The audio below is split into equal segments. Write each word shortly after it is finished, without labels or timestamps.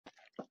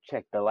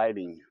Check the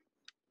lighting.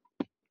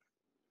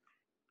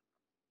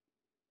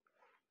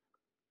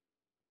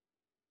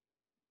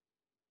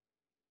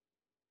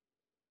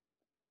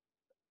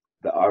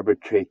 The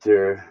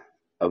arbitrator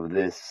of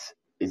this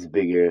is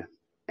bigger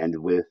and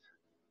with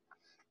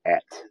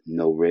at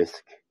no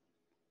risk.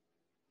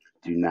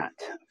 Do not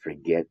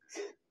forget.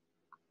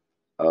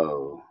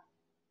 Oh,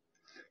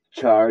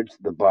 charge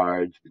the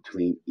barge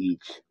between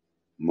each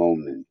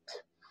moment.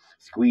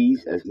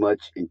 Squeeze as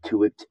much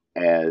into it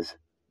as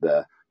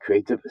the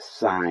creative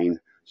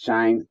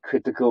shine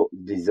critical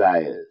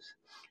desires,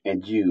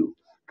 and you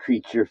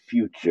creature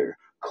future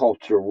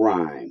culture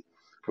rhyme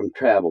from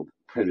traveled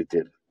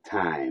primitive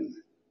time.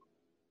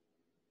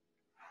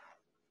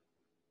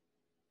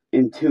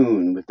 In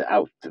tune with the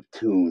out of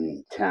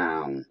tune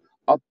town,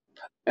 up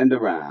and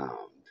around,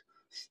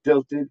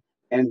 stilted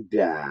and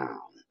down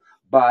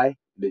by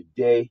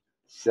midday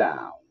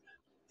sound,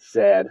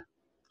 sad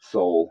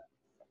soul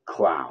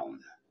clown.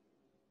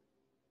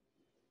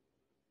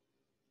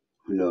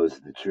 Who knows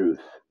the truth?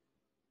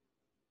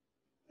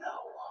 No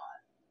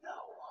one, no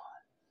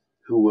one.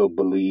 Who will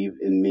believe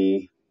in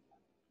me?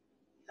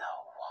 No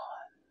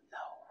one, no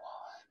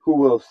one. Who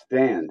will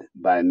stand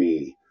by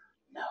me?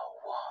 No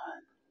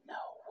one, no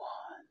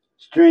one.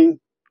 Stringing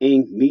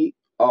me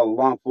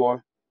along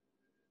for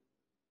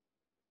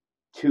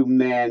 2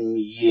 man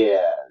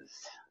years.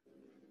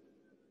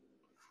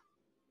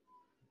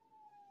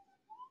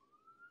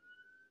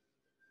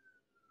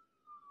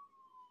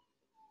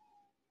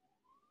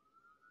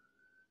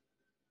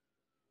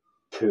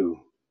 Two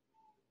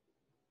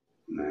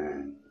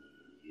man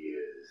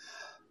years.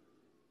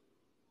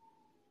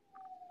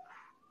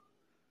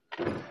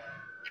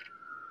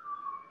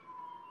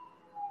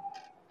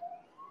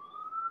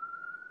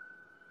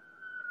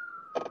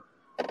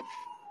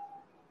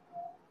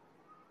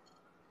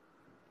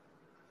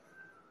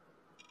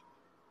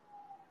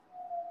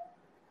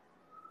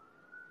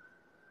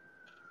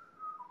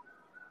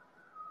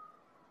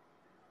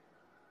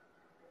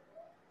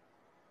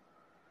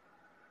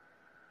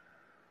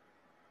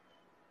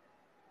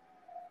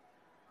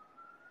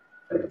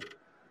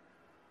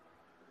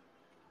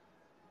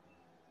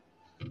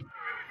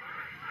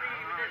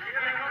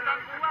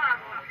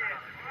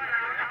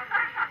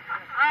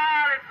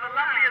 It's the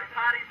loveliest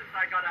party since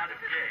I got out of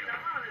jail.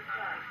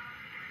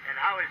 And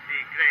how is the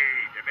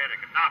great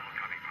American novel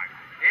coming, Mark?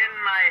 In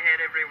my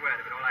head, every word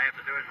of it. All I have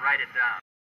to do is write it down.